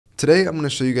Today, I'm going to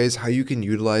show you guys how you can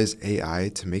utilize AI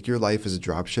to make your life as a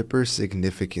dropshipper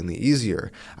significantly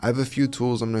easier. I have a few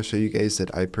tools I'm going to show you guys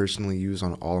that I personally use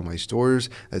on all of my stores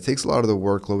that takes a lot of the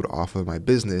workload off of my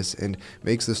business and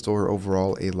makes the store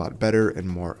overall a lot better and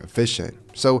more efficient.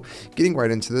 So getting right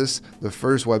into this, the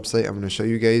first website I'm going to show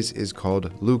you guys is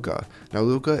called Looka. Now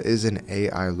Looka is an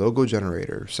AI logo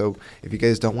generator. So if you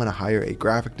guys don't want to hire a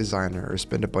graphic designer or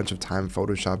spend a bunch of time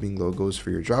photoshopping logos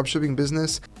for your dropshipping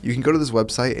business, you can go to this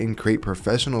website and create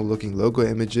professional looking logo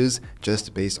images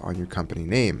just based on your company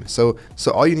name. So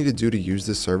all you need to do to use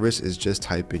this service is just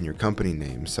type in your company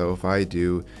name. So if I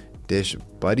do Dish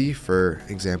Buddy, for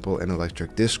example, an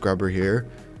electric dish scrubber here,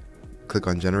 click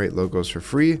on generate logos for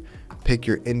free, pick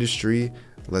your industry,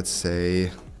 let's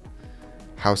say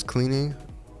house cleaning,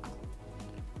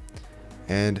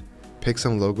 and pick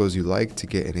some logos you like to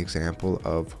get an example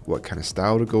of what kind of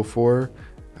style to go for.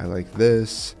 I like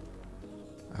this.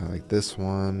 I like this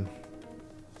one.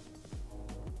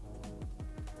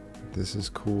 This is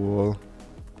cool.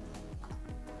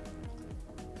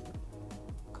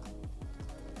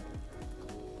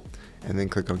 And then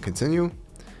click on continue.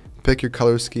 Pick your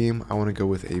color scheme. I want to go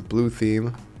with a blue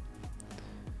theme.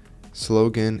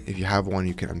 Slogan, if you have one,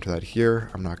 you can enter that here.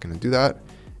 I'm not going to do that.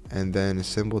 And then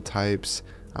symbol types,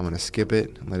 I'm going to skip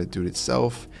it and let it do it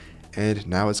itself. And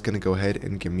now it's going to go ahead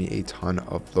and give me a ton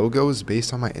of logos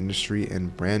based on my industry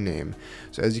and brand name.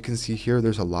 So as you can see here,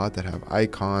 there's a lot that have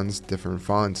icons, different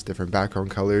fonts, different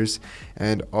background colors.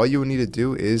 And all you will need to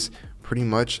do is pretty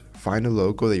much find a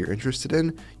logo that you're interested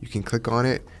in. You can click on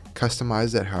it,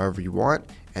 customize it however you want,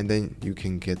 and then you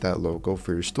can get that logo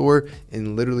for your store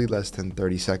in literally less than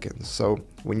 30 seconds. So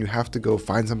when you have to go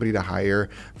find somebody to hire,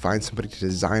 find somebody to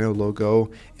design a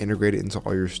logo, integrate it into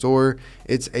all your store,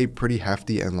 it's a pretty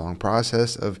hefty and long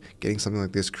process of getting something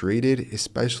like this created,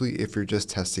 especially if you're just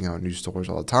testing out new stores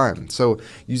all the time. So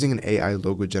using an AI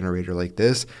logo generator like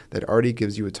this that already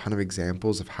gives you a ton of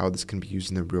examples of how this can be used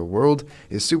in the real world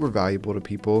is super valuable to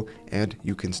people, and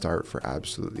you can start for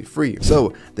absolutely free.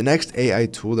 So the next AI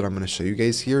tool that I'm going to show you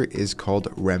guys here is called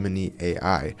Remini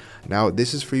AI. Now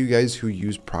this is for you guys who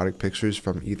use product pictures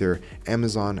from either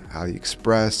Amazon,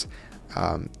 AliExpress,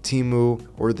 Temu,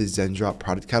 or the Zendrop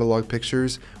product catalog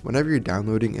pictures. Whenever you're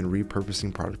downloading and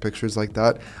repurposing product pictures like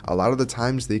that, a lot of the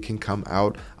times they can come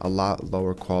out a lot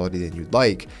lower quality than you'd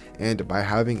like. And by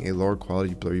having a lower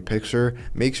quality blurry picture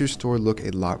makes your store look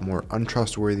a lot more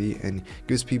untrustworthy and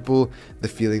gives people the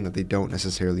feeling that they don't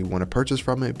necessarily want to purchase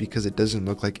from it because it doesn't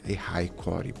look like a high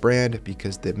quality brand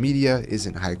because the media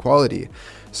isn't high quality.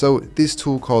 So this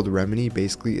tool called Remini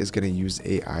basically is going to use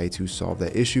AI to solve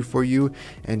that issue for you,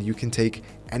 and you can take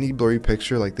any blurry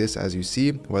picture like this as you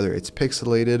see, whether it's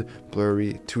pixelated,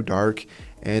 blurry, too dark,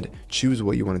 and choose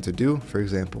what you want it to do. For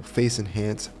example, face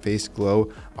enhance, face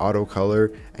glow, auto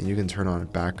color, and you can turn on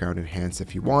background enhance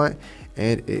if you want,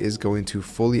 and it is going to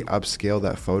fully upscale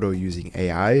that photo using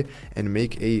AI and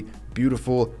make a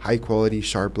beautiful, high quality,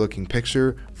 sharp looking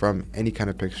picture from any kind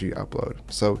of picture you upload.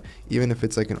 So even if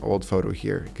it's like an old photo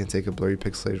here, you can take a blurry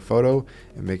pixelated photo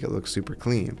and make it look super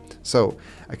clean. So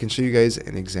I can show you guys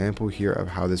an example here of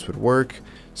how this would work.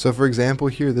 So for example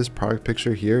here, this product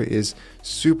picture here is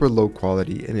super low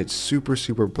quality and it's super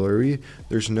blurry.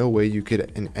 There's no way you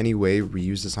could in any way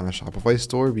reuse this on a Shopify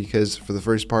store because for the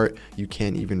first part, you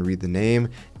can't even read the name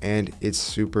and it's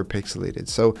super pixelated.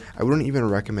 So I wouldn't even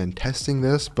recommend testing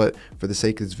this, but for the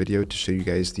sake of this video to show you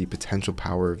guys the potential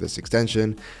power of this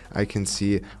extension, I can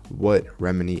see what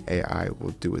Remini AI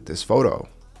will do with this photo.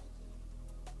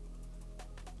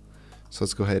 So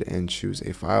let's go ahead and choose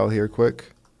a file here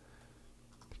quick.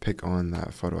 Pick on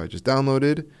that photo I just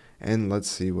downloaded and let's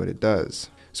see what it does.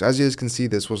 So as you guys can see,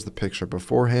 this was the picture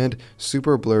beforehand,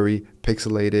 super blurry,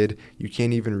 pixelated. You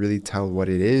can't even really tell what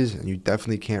it is and you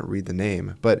definitely can't read the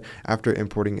name. But after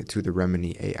importing it to the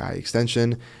Remini AI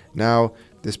extension, now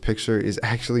this picture is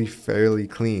actually fairly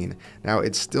clean. Now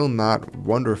it's still not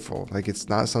wonderful, like it's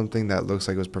not something that looks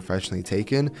like it was professionally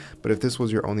taken, but if this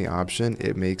was your only option,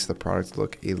 it makes the product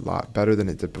look a lot better than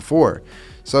it did before.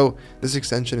 So this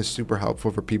extension is super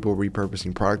helpful for people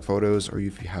repurposing product photos, or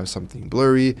if you have something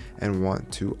blurry and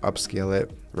want to upscale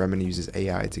it. Remini uses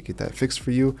AI to get that fixed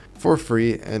for you for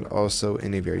free and also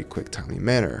in a very quick, timely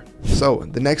manner. So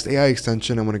the next AI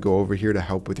extension I'm going to go over here to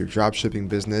help with your dropshipping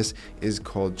business is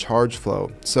called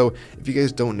Chargeflow. So if you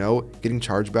guys don't know, getting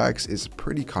chargebacks is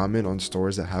pretty common on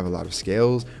stores that have a lot of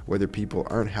scales, whether people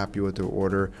aren't happy with their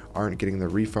order, aren't getting the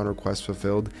refund request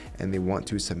fulfilled, and they want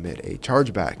to submit a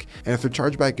chargeback. And if the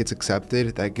chargeback gets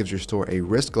accepted, that gives your store a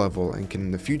risk level and can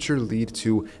in the future lead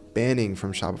to banning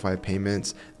from Shopify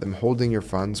payments, them holding your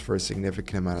funds for a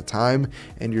significant amount of time,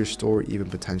 and your store even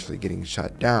potentially getting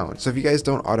shut down. So if you guys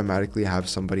don't automatically have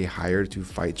somebody hired to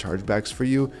fight chargebacks for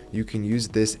you, you can use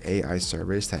this AI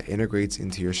service that integrates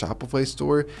into your Shopify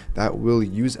store that will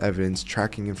use evidence,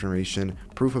 tracking information,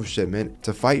 proof of shipment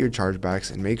to fight your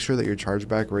chargebacks and make sure that your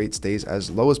chargeback rate stays as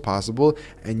low as possible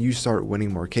and you start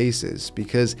winning more cases.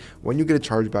 Because when you get a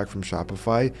chargeback from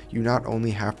Shopify, you not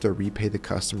only have to repay the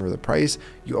customer the price,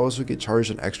 you also get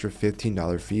charged an extra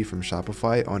 $15 fee from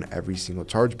Shopify on every single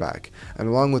chargeback. And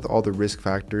along with all the risk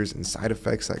factors and side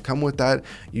effects that come with that,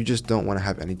 you just don't want to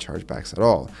have any chargebacks at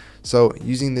all. So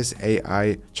using this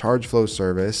AI Chargeflow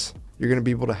service, you're going to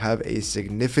be able to have a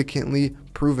significantly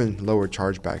proven lower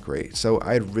chargeback rate. So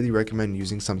I'd really recommend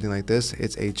using something like this.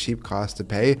 It's a cheap cost to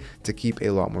pay to keep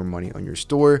a lot more money on your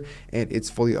store, and it's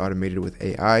fully automated with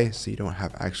AI, so you don't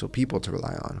have actual people to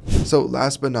rely on. So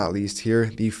last but not least here,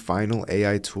 the final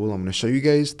AI tool I'm going to show you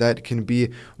guys that can be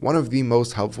one of the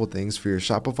most helpful things for your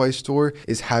Shopify store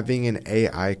is having an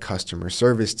AI customer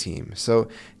service team. So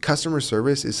customer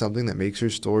service is something that makes your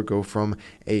store go from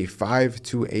a 5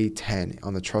 to a 10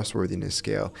 on the trustworthiness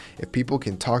scale. If people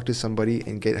can talk to somebody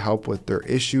and get help with their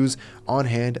issues on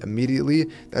hand immediately,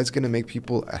 that's going to make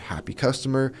people a happy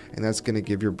customer, and that's going to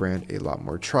give your brand a lot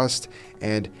more trust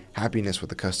and happiness with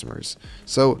the customers.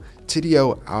 So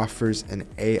Tidio offers an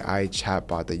AI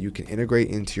chatbot that you can integrate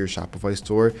into your Shopify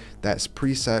store that's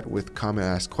preset with common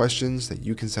asked questions that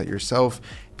you can set yourself.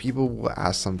 People will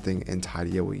ask something and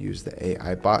Tidio will use the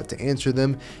AI bot to answer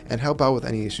them and help out with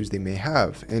any issues they may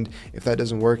have. And if that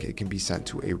doesn't work, it can be sent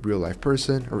to a real life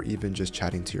person or even just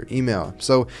chatting to your email.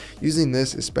 So using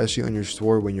this, especially on your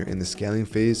store when you're in the scaling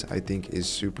phase, I think is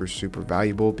super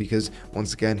valuable, because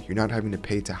once again, you're not having to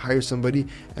pay to hire somebody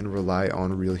and rely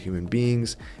on real human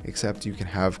beings, except you can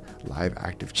have live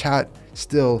active chat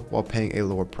still while paying a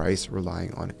lower price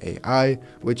relying on AI,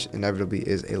 which inevitably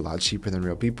is a lot cheaper than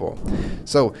real people.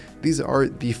 So these are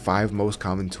the 5 most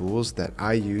common tools that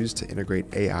I use to integrate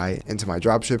AI into my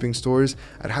dropshipping stores.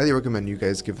 I'd highly recommend you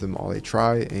guys give them all a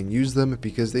try and use them,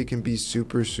 because they can be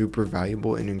super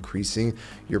valuable in increasing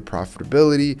your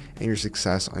profitability and your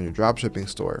success on your dropshipping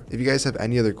store. If you guys have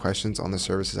any other questions on the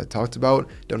services I talked about,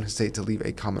 don't hesitate to leave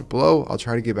a comment below. I'll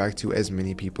try to get back to as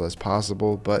many people as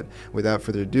possible, but without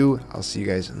further ado, I'll see you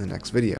guys in the next video.